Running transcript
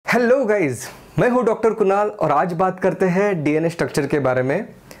Hello guys, मैं हूं doctor Kunal और आज बात करते हैं डीएनए स्ट्रक्चर के बारे में।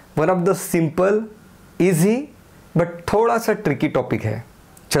 One of the simple, easy but थोड़ा सा ट्रिकी टॉपिक है।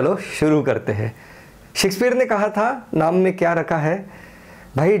 चलो शुरू करते हैं। शेक्सपियर ने कहा था, नाम में क्या रखा है?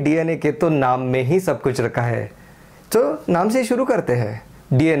 भाई डीएनए के तो नाम में ही सब कुछ रखा है। तो नाम से शुरू करते हैं।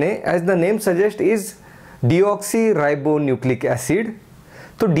 DNA as the name suggest is deoxy ribo nucleic acid.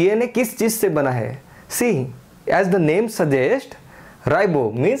 तो डीएनए किस चीज़ से बना है? सी, as the name suggest, ribo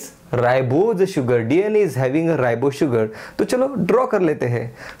means ribose sugar. DNA is having a ribo sugar. तो चलो ड्रॉ कर लेते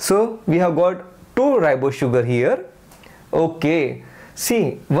हैं। So we have got 2 ribo sugar here. Okay, C,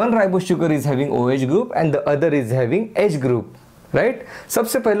 one ribo sugar is having OH group and the other is having H group, right.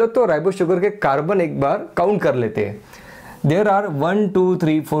 सबसे पहले तो ribo sugar के carbon एक बार काउंट कर लेते हैं। There are 1 2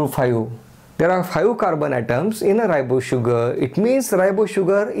 3 4 5। There are 5 carbon atoms in a ribose sugar. It means ribose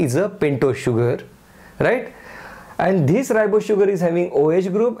sugar is a pentose sugar, right? And this ribose sugar is having OH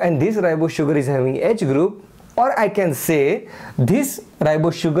group and this ribose sugar is having H group, or I can say this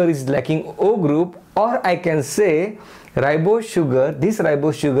ribose sugar is lacking O group, or I can say this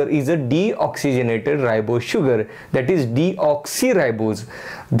ribose sugar is a deoxygenated ribose sugar, that is deoxyribose.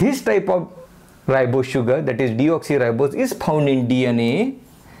 This type of ribose sugar, that is deoxyribose, is found in DNA,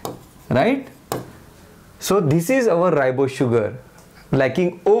 right? So this is our ribose sugar lacking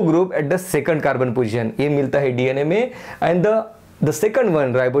O group at the second carbon position. ये मिलता है DNA में, and the second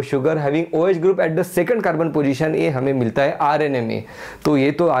one ribose sugar having OH group at the second carbon position, ये हमें मिलता है RNA में। तो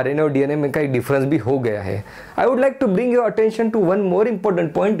ये तो RNA और DNA में का एक डिफरेंस भी हो गया है। I would like to bring your attention to one more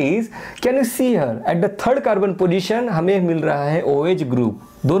important point is, can you see here at the third carbon position हमें मिल रहा है OH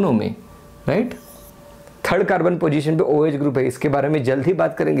group दोनों में, right? थर्ड कार्बन पोजीशन पे OH ग्रुप है। इसके बारे में जल्द ही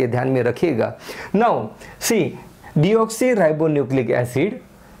बात करेंगे, ध्यान में रखिएगा। Now see, deoxy ribonucleic acid,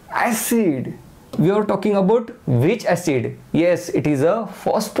 we are talking about which acid? Yes, it is a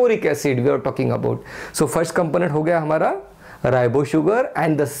phosphoric acid we are talking about. So first component हो गया हमारा ribo sugar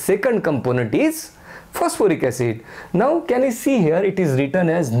and the second component is phosphoric acid. Now can you see here it is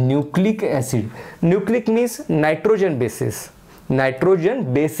written as nucleic acid. Nucleic means nitrogen bases. Nitrogen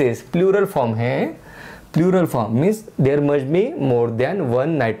bases plural form है। Plural form means there must be more than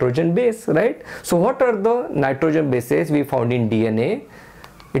one nitrogen base, right? So what are the nitrogen bases we found in DNA?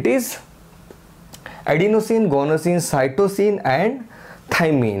 It is adenosine, guanosine, cytosine and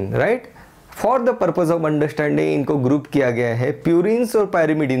thymine, right? For the purpose of understanding इनको group किया गया है purines और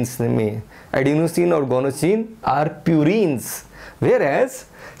pyrimidines में। Adenosine और गोनोसिन are purines, whereas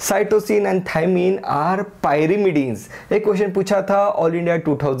cytosine and thymine are pyrimidines. एक question पूछा था ऑल इंडिया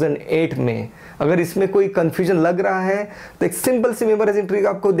 2008 में। अगर इसमें कोई कंफ्यूजन लग रहा है तो एक सिंपल सी मेमोराइजिंग ट्रिक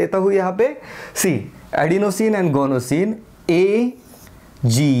आपको देता हूँ यहाँ पे। सी, एडिनोसिन एंड गोनोसिन,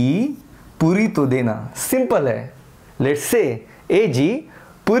 AG पूरी तो देना, सिंपल है। लेट्स से AG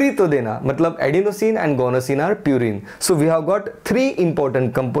पूरी तो देना, मतलब adenosine and गोनोसिन are purine. So we have got 3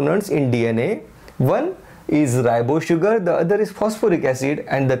 important components in DNA. One is ribose sugar, the other is phosphoric acid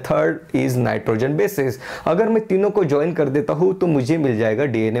and the third is nitrogen bases. अगर मैं तीनों को join कर देता हूँ तो मुझे मिल जाएगा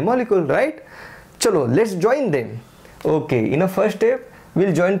DNA molecule, right? चलो let's join them. Okay, in a first step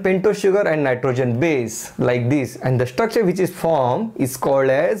we'll join pentose sugar and nitrogen base like this, and the structure which is formed is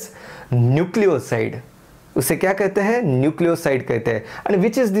called as nucleoside. उसे क्या कहते हैं? न्यूक्लियोसाइड कहते हैं। and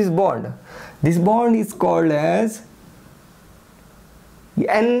which is this bond? This bond is called as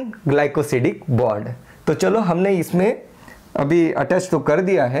N-glycosidic bond. तो चलो हमने इसमें अभी अटैच तो कर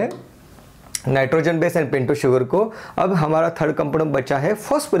दिया है nitrogen base and pentose sugar को। अब हमारा थर्ड कंपोनेंट बचा है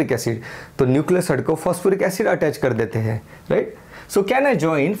फॉस्फोरिक एसिड। तो न्यूक्लियोसाइड को फॉस्फोरिक एसिड अटैच कर देते हैं, right? So can I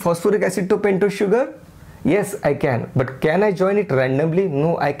join phosphoric acid to pentose sugar? Yes, I can. But can I join it randomly? No,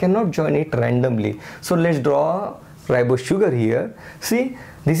 I cannot join it randomly. So let's draw ribose sugar here. See,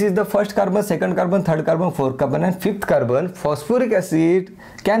 this is the first carbon, second carbon, third carbon, fourth carbon and fifth carbon. Phosphoric acid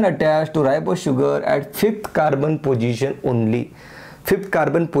can attach to ribose sugar at fifth carbon position only. Fifth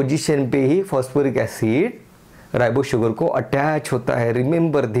carbon position पे ही phosphoric acid ribose sugar को attach होता है।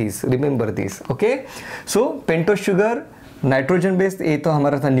 Remember this, okay? So pentose sugar, nitrogen base, ये तो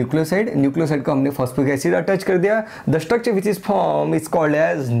हमारा था nucleoside. Nucleoside को हमने फॉस्फोरिक एसिड अटैच कर दिया। The structure which is form is called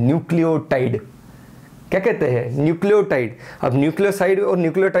as nucleotide. क्या कहते हैं? न्यूक्लियोटाइड। अब न्यूक्लियोसाइड और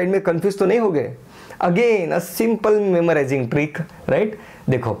न्यूक्लियोटाइड में कंफ्यूज तो नहीं हो गए? Again a simple memorising trick, right?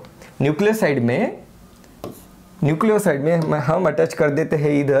 देखो, न्यूक्लियोसाइड में हम अटैच कर देते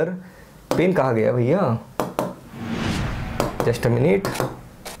हैं इधर। पेन कहाँ गया भैया? Just a minute.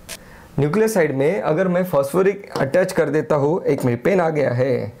 न्यूक्लियोसाइड में अगर मैं फॉस्फोरिक अटैच कर देता हूँ, एक मिनट, पेन आ गया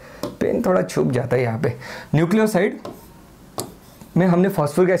है, पेन थोड़ा छुप जाता है यहाँ पे। न्यूक्लियोसाइड में हमने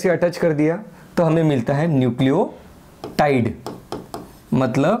फॉस्फोरिक एसिड अटैच कर दिया तो हमें मिलता है न्यूक्लियोटाइड।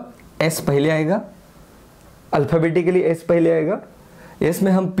 मतलब S पहले आएगा, अल्फ़ाबेटिकली S पहले आएगा, S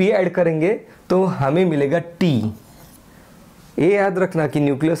में हम P ऐड करेंगे तो हमें मिलेगा T। ये याद रखना कि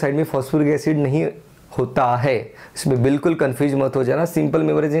न्यूक्लियोसाइड में फॉस्फोरिक एसिड नहीं होता है, इसमें बिल्कुल कंफ्यूज मत हो जाना। सिंपल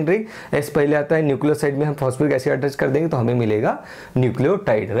मेमोराइजिंग ट्रिक, S पहले आता है, न्यूक्लियोसाइड में हम फॉस्फोरिक एसिड अटैच कर देंगे तो हमें मिलेगा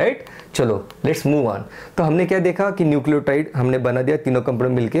न्यूक्लियोटाइड, राइट। चलो लेट्स मूव ऑन। तो हमने क्या देखा कि न्यूक्लियोटाइड हमने बना दिया तीनों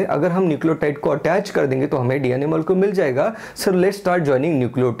कंपाउंड मिलके। अगर हम न्यूक्लियोटाइड को अटैच कर देंगे तो हमें डीएनए मॉलिक्यूल मिल जाएगा। So let's start joining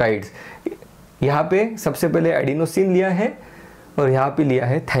nucleotides. यहाँ पे सबसे पहले एडिनोसिन लिया है और यहाँ पे लिया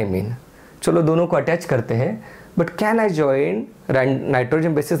है थायमिन। चलो दोनों को अटैच करते हैं। But can I join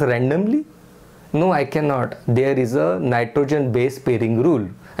nitrogen bases randomly? No, I cannot. There is a nitrogen base pairing rule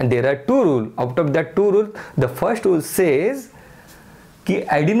and there are two rules. Out of that two rules, the first rule says कि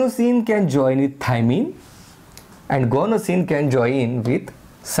adenosine can join with thymine and guanosine can join with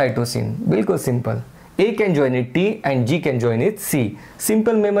cytosine. बिल्कुल simple. A can join with T and G can join with C.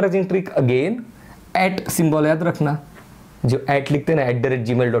 Simple memorizing trick again. At symbol याद रखना, जो eight लिखते हैं ना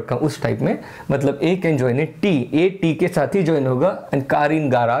 @gmail.com, उस type में। मतलब ए कैन ज्वाइन है टी, ए टी के साथ ही ज्वाइन होगा। एंड कार इन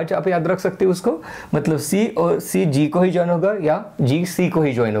गाराज आप याद रख सकते हो उसको, मतलब सी और सी जी को ही ज्वाइन होगा या जी सी को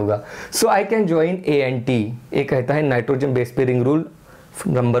ही ज्वाइन होगा। सो I can join A and T. ए कहता है nitrogen base pairing rule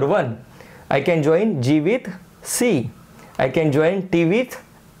number 1। I can join ji with C, I can join T with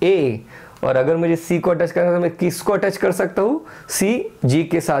ए। और अगर मुझे सी को अटैच करना है तो मैं किसको अटैच कर सकता हूँ? सी जी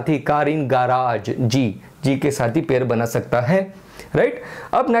के साथ ही, कार इन गाराज, जी के साथ ही पेयर बना सकता है, राइट।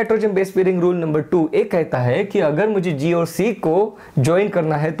 अब nitrogen base pairing rule number 2 एक कहता है कि अगर मुझे जी और सी को ज्वाइन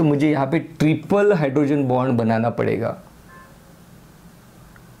करना है तो मुझे यहाँ पे ट्रिपल हाइड्रोजन बॉन्ड बनाना पड़ेगा।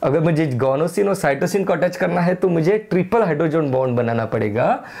 अगर मुझे गॉनोसिन और साइटोसिन को अटैच करना है तो मुझे ट्रिपल हाइड्रोजन बॉन्ड बनाना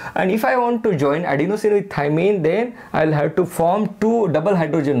पड़ेगा। And if I want to join adenosine with thiamine then I will have to form 2 double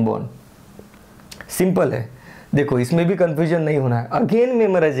hydrogen bond. Simple है, देखो इसमें भी कंफ्यूजन नहीं होना है। Again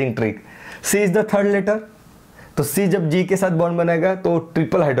memorising trick, C is the third letter, तो सी जब जी के साथ बॉन्ड बनाएगा तो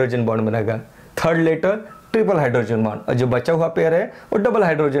ट्रिपल हाइड्रोजन बॉन्ड बनेगा। Third letter triple hydrogen bond, और जो बचा हुआ पेयर है वो डबल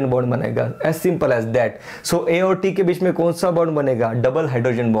हाइड्रोजन बॉन्ड बनेगा। As simple as that. सो ए और टी के बीच में कौन सा बॉन्ड बनेगा? Double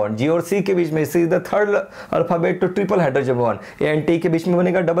hydrogen bond. जी और सी के बीच में, सी इज द थर्ड अल्फाबेट तो triple hydrogen bond. A and T के बीच में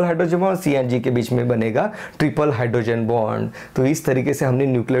बनेगा double hydrogen bond, C and जी के बीच में बनेगा ट्रिपल हाइड्रोजन बॉन्ड। तो इस तरीके से हमने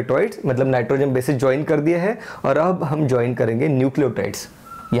न्यूक्लियोटाइड्स मतलब नाइट्रोजन बेसिस ज्वाइन कर दिए हैं। और अब हम ज्वाइन करेंगे न्यूक्लियोटाइड्स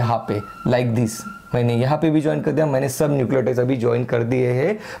यहाँ पे, लाइक दिस। मैंने यहाँ पे भी ज्वाइन कर दिया, मैंने सब न्यूक्लियोटाइड्स अभी ज्वाइन कर दिए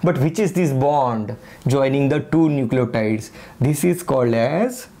हैं। But which is this bond joining the 2 nucleotides? This is called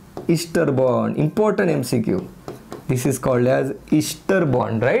as ester bond. Important MCQ, this is called as ester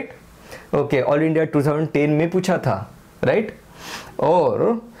bond, right. Okay, all India 2010 में पूछा था, राइट।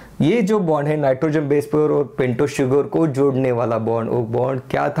 और ये जो बॉन्ड है नाइट्रोजन बेस पर और पेंटोस शुगर को जोड़ने वाला बॉन्ड, वो बॉन्ड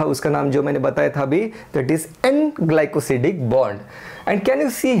क्या था? उसका नाम जो मैंने बताया था अभी, that is an glycosidic bond. And can you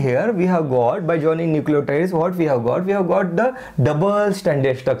see here we have got, by joining nucleotides, what we have got? We have got the double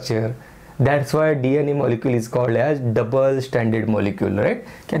stranded structure. That's why DNA molecule is called as double stranded molecule, right?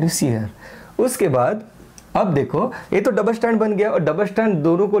 Can you see here? उसके बाद अब देखो ये तो double stand बन गया, और double stand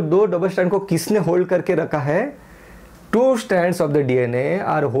दोनों को, 2 डबल स्टैंड को किसने होल्ड करके रखा है? 2 strands of the DNA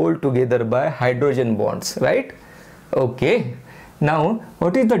are held together by hydrogen bonds, right? Okay. Now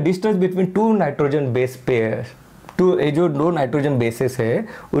what is the distance between 2 nitrogen base pairs? ये जो 2 नाइट्रोजन बेसेस है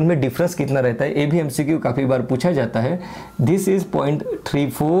उनमें डिफरेंस कितना रहता है? ये भी एमसीक्यू काफ़ी बार पूछा जाता है। दिस इज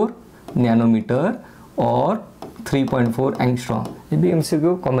 0.34 नैनोमीटर और 3.4 एंगस्ट्रॉम। ये भी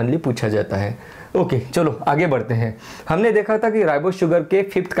एमसीक्यू कॉमनली पूछा जाता है। ओके, चलो आगे बढ़ते हैं। हमने देखा था कि राइबोस शुगर के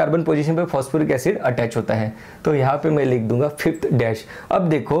 5th कार्बन पोजीशन पे फॉस्फोरिक एसिड अटैच होता है, तो यहाँ पे मैं लिख दूंगा 5th डैश। अब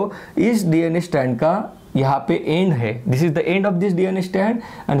देखो इस डीएनए स्ट्रैंड का यहाँ पे एंड है, this is the end of this DNA strand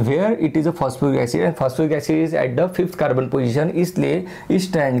and where it is a phosphoric acid and phosphoric acid is at the 5th carbon position, इसलिए इस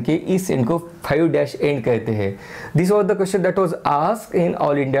स्ट्रैंड के इस एंड को 5 डैश एंड कहते हैं। This was the question that was asked in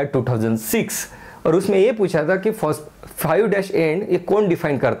all India 2006, और उसमें ये पूछा था कि 5 डैश एंड ये कौन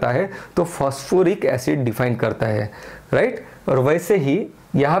डिफाइन करता है? तो फॉस्फोरिक एसिड डिफाइन करता है, राइट। और वैसे ही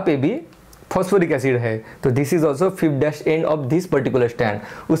यहाँ पे भी फॉस्फोरिक एसिड है, तो this is also 5th dash end of this particular stand.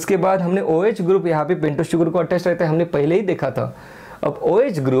 उसके बाद हमने OH ग्रुप यहाँ पे पेंटोस शुगर को अटैच रहता है, हमने पहले ही देखा था। अब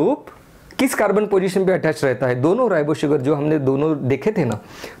OH ग्रुप किस कार्बन पोजीशन पे अटैच रहता है? दोनों राइबोस शुगर जो हमने दोनों देखे थे ना,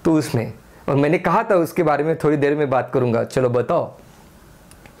 तो उसमें, और मैंने कहा था उसके बारे में थोड़ी देर में बात करूंगा। चलो बताओ।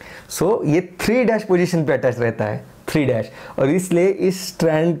 सो ये 3 डैश पोजीशन पे अटैच रहता है, 3 डैश, और इसलिए इस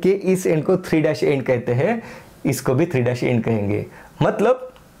स्ट्रैंड के इस एंड को 3 डैश एंड कहते हैं, इसको भी 3 डैश एंड कहेंगे। मतलब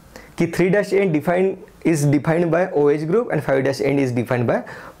कि 3' defined is defined by OH group and 5' is defined by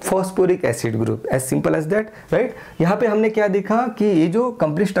phosphoric acid group, as simple as that, right? यहाँ पे हमने क्या देखा कि ये जो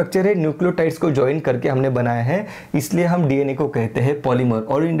कंप्लीट स्ट्रक्चर है न्यूक्लियोटाइड्स को ज्वाइन करके हमने बनाया है, इसलिए हम डीएनए को कहते हैं पॉलीमर।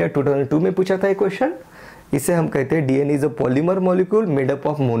 ऑल इंडिया 2002 में पूछा था ये क्वेश्चन। इसे हम कहते हैं DNA is a polymer molecule made up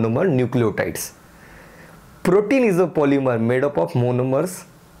of monomer nucleotides. Protein is a polymer made up of monomers.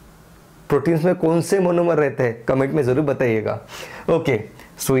 Proteins में कौन से मोनोमर रहते हैं कमेंट में जरूर बताइएगा। ओके,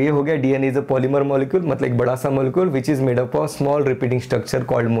 सो ये हो गया DNA is a polymer molecule, मतलब एक बड़ा सा molecule which is made up of small repeating structure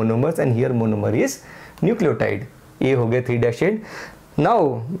called monomers and here monomer is nucleotide. ये हो गया 3'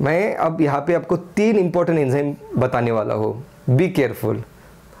 नाउ मैं अब यहाँ पे आपको 3 इंपॉर्टेंट एंजाइम बताने वाला हूँ। बी केयरफुल,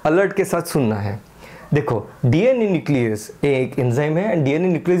 अलर्ट के साथ सुनना है। देखो, डीएनए न्यूक्लियस एक एंजाइम है and DNA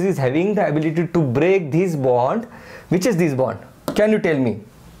nucleus is having the ability to break this bond. Which is this bond? Can you tell me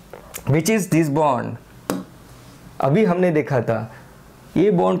which is this bond? अभी हमने देखा था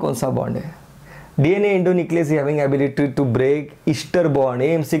ये बॉन्ड कौन सा बॉन्ड है? DNA endonuclease having ability to break ester bond.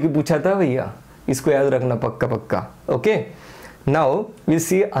 MCQ पूछा था भैया, इसको याद रखना पक्का पक्का। Okay, now we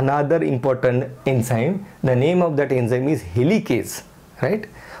see another important enzyme. The name of that enzyme is helicase, right?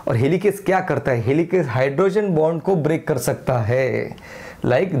 और हेलिकेज क्या करता है? हेलिकेज हाइड्रोजन बॉन्ड को ब्रेक कर सकता है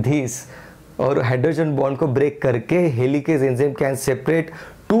लाइक दिस, और हाइड्रोजन बॉन्ड को ब्रेक करके helicase enzyme can separate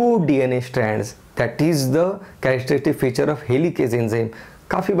 2 DNA strands. That is the characteristic feature of helicase enzyme.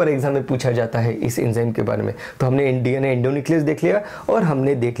 काफ़ी बार एग्जाम में पूछा जाता है इस एंजाइम के बारे में। तो हमने डीएनए एंडोन्यूक्लियस देख लिया और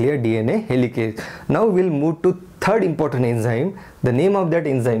हमने देख लिया DNA helicase. Now will move to third important enzyme. The name of that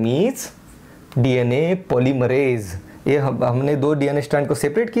enzyme is DNA polymerase. ये हमने 2 डीएनए स्ट्रैंड को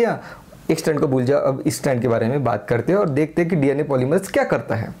सेपरेट किया, एक स्ट्रैंड को भूल जाओ। अब इस स्ट्रैंड के बारे में बात करते हैं और देखते हैं कि डीएनए पॉलीमरेज क्या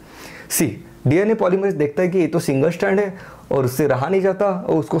करता है। सी, डीएनए पॉलीमरेज देखता है कि ये तो सिंगल स्ट्रैंड है और उससे रहा नहीं जाता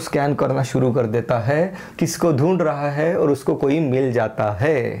और उसको स्कैन करना शुरू कर देता है, किसको ढूंढ रहा है, और उसको कोई मिल जाता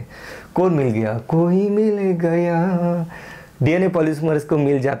है। कौन मिल गया? कोई मिल गया। डीएनए पॉलीमरेज को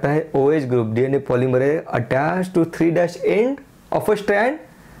मिल जाता है OH group. DNA polymerase attach to 3' end of a strand,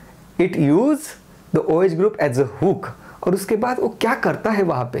 it use the OH group as a hook. और उसके बाद वो क्या करता है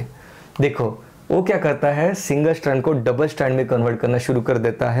वहां पे? देखो, वो क्या करता है, सिंगल स्ट्रैंड को डबल स्ट्रैंड में कन्वर्ट करना शुरू कर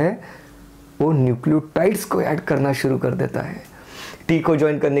देता है। वो न्यूक्लियोटाइड्स को ऐड करना शुरू कर देता है। टी को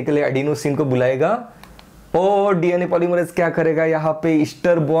ज्वाइन करने के लिए एडिनोसिन को बुलाएगा और डीएनए पॉलीमरेज क्या करेगा, यहाँ पे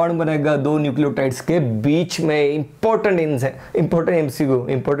ईस्टर बॉन्ड बनेगा 2 न्यूक्लियोटाइड्स के बीच में। इंपॉर्टेंट एमसीक्यू,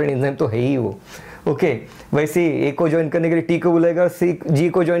 इंपॉर्टेंट एंजाइम तो है ही वो। ओके, वैसे ए को ज्वाइन करने के लिए टी को बुलाएगा, सी जी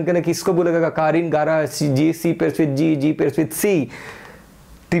को ज्वाइन करने किसको बुलाएगा? कारिन, गारा, जी सी pairs with ji, ji pairs with C,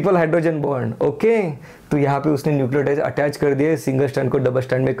 triple hydrogen bond. Okay, तो यहाँ पे उसने न्यूक्लियोटाइड अटैच कर दिए, सिंगल स्ट्रैंड को डबल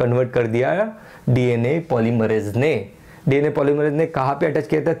स्ट्रैंड में कन्वर्ट कर दिया डीएनए पॉलीमरेज ने। डीएनए पॉलीमरेज ने कहाँ पे अटैच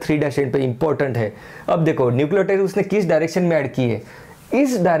किया था? 3' एंड पे। इंपॉर्टेंट है। अब देखो, न्यूक्लियोटाइड उसने किस डायरेक्शन में ऐड किए?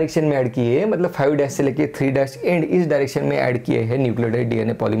 इस डायरेक्शन में ऐड किए, मतलब 5' से लेके 3' एंड इस डायरेक्शन में ऐड किए हैं न्यूक्लियोटाइड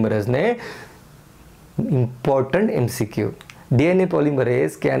डीएनए पॉलीमरेज ने। Important MCQ, DNA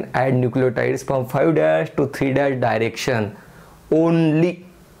polymerase can add nucleotides from 5' to 3' direction only.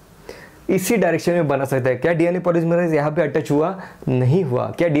 इसी डायरेक्शन में बना सकता है। क्या डीएनए पॉलीमरेज यहाँ पे अटैच हुआ? नहीं हुआ।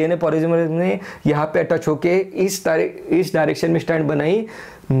 क्या डीएनए पॉलीमरेज ने यहाँ पे अटैच होके इस डायरेक्शन में स्टैंड बनाई?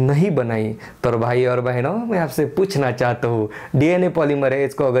 नहीं बनाई। तो भाई और बहनों, मैं आपसे पूछना चाहता हूँ, डीएनए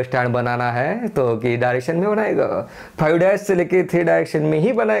पॉलीमरेज को अगर स्टैंड बनाना है तो कि डायरेक्शन में बनाएगा? 5' से लेके 3 डायरेक्शन में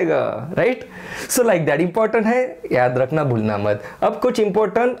ही बनाएगा, right? So like that important है, याद रखना, भूलना मत। अब कुछ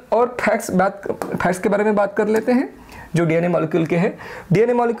इंपॉर्टेंट और फैक्ट्स के बारे में बात कर लेते हैं जो डीएनए मॉलिक्यूल के हैं।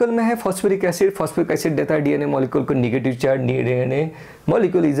 डीएनए मॉलिक्यूल में है फॉस्फोरिक एसिड। फॉस्फोरिक एसिड देता है डीएनए मॉलिक्यूल को negative charge. DNA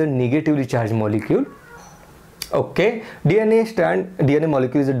molecule is a negatively charge molecule. Okay, DNA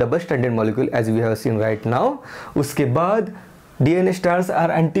molecule is a double standard molecule as we have seen right now. उसके बाद DNA strands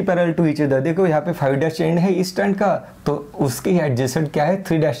are anti parallel to each other. देखो यहाँ पे 5' and है इस strand का, तो उसके एडजेसेंट क्या है?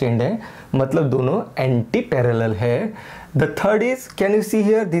 3' एंड है, मतलब दोनों एंटी पैरेलल है। The third is, can you see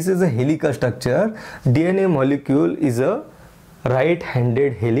here, this is a helical structure. DNA molecule is a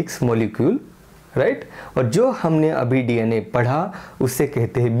right-handed helix molecule, right? और जो हमने अभी DNA पढ़ा उससे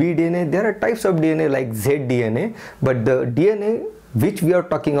कहते हैं BDNA. There are types of DNA like zDNA, but the DNA which we are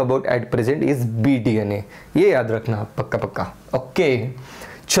talking about at present is BDNA. ये याद रखना पक्का पक्का। ओके,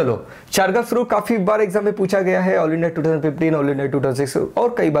 चलो, चार्गफ रूल काफी बार एग्जाम में पूछा गया है। ऑल इंडिया 2015, ऑल इंडिया 2006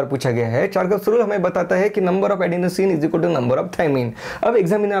 और कई बार पूछा गया है। चार्गफ रूल हमें बताता है कि number of adenosine is equal to number of thiamine. अब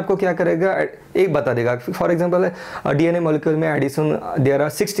एग्जामिनर आपको क्या करेगा, एक बता देगा। फॉर एग्जांपल डीएनए मॉलिक्यूल में एडिशन देयर आर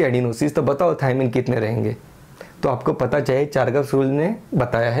 60 एडिनोसिस, तो बताओ थायमिन कितने रहेंगे? तो आपको पता चाहिए चार्गव्स रूल ने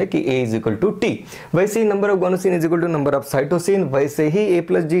बताया है कि A is equal to T. वैसे ही number of गोनोसिन is equal to number of cytosine, वैसे ही A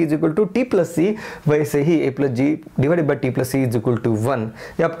plus ji is equal to T plus सी, वैसे ही A plus ji divided by T plus C is equal to 1।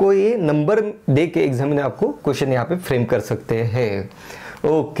 ये आपको ये number दे के examiner आपको question यहाँ पे फ्रेम कर सकते हैं।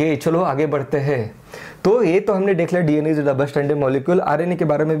 ओके चलो आगे बढ़ते हैं। तो ये तो हमने देख लिया DNA is double stranded molecule. RNA के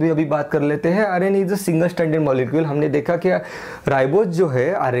बारे में भी अभी बात कर लेते हैं। RNA is a single stranded molecule. हमने देखा कि राइबोज जो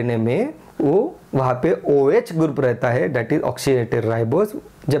है आरएनए में वो वहाँ पे OH ग्रुप रहता है, दैट इज ऑक्सीडेटेड राइबोज,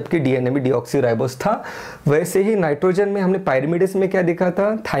 जबकि डीएनए में डीऑक्सी राइबोज था। वैसे ही नाइट्रोजन में हमने पायरिमिडेस में क्या देखा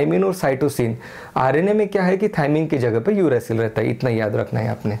था, थाइमिन और साइटोसिन। आरएनए में क्या है कि थाइमिन की जगह पे यूरेसिल रहता है, इतना याद रखना है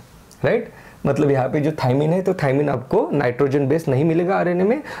आपने, राइट। मतलब यहाँ पे जो थाइमिन है तो थाइमिन आपको नाइट्रोजन बेस नहीं मिलेगा आरएनए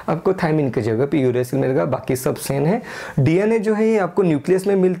में, आपको थाइमिन की जगह पे यूरेसिल मिलेगा, बाकी सब सेम है। डीएनए जो है ये आपको न्यूक्लियस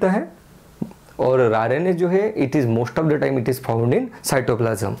में मिलता है और आरएनए जो है it is most of the time it is found in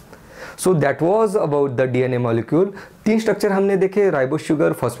cytoplasm. So that was about the DNA molecule. 3 structure हमने देखे, ribose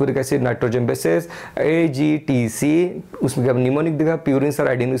sugar, phosphoric acid, nitrogen bases, AGTC, उसमें क्या निमोनिक देखा, प्यूरिन और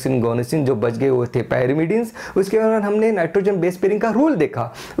एडेनोसिन गोनोसिन, जो बच गए वो थे पैरिमिडिन्स। उसके बाद हमने नाइट्रोजन बेस पेयरिंग का रूल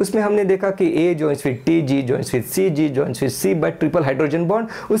देखा, उसमें हमने देखा कि A joins with T, G joins with C, G joins with C bye triple hydrogen bond.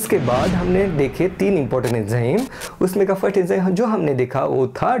 उसके बाद हमने देखे 3 इंपॉर्टेंट एंजाइम। उसमें का फर्स्ट एंजाइम जो हमने देखा वो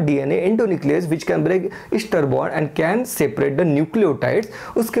था DNA endonuclease which can break ester bond and can separate the nucleotides.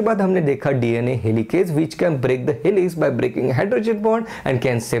 उसके बाद हमने देखा DNA helicase which can break the helix by breaking hydrogen bond and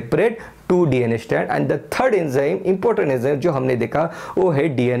can separate 2 DNA strand। and the third enzyme, important enzyme जो हमने देखा वो है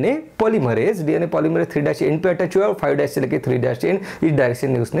DNA polymerase। DNA polymerase 3' पे अटैच हुआ और 5' से लेके 3' इस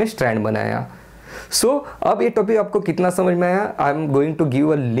डायरेक्शन में उसने स्ट्रैंड बनाया। अब ये टॉपिक आपको कितना समझ में आया, I am going to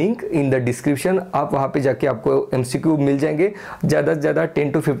give a link in the description. आप वहाँ पे जाके आपको MCQ मिल जाएंगे, ज़्यादा से ज़्यादा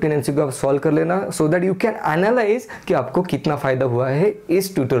 10 to 15 MCQ आप सॉल्व कर लेना, so that you can analyse कि आपको कितना फ़ायदा हुआ है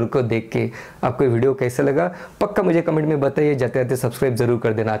इस ट्यूटोरियल को देख के। आपको वीडियो कैसा लगा पक्का मुझे कमेंट में बताइए, जाते जाते सब्सक्राइब जरूर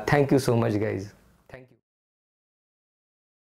कर देना। Thank you so much guys.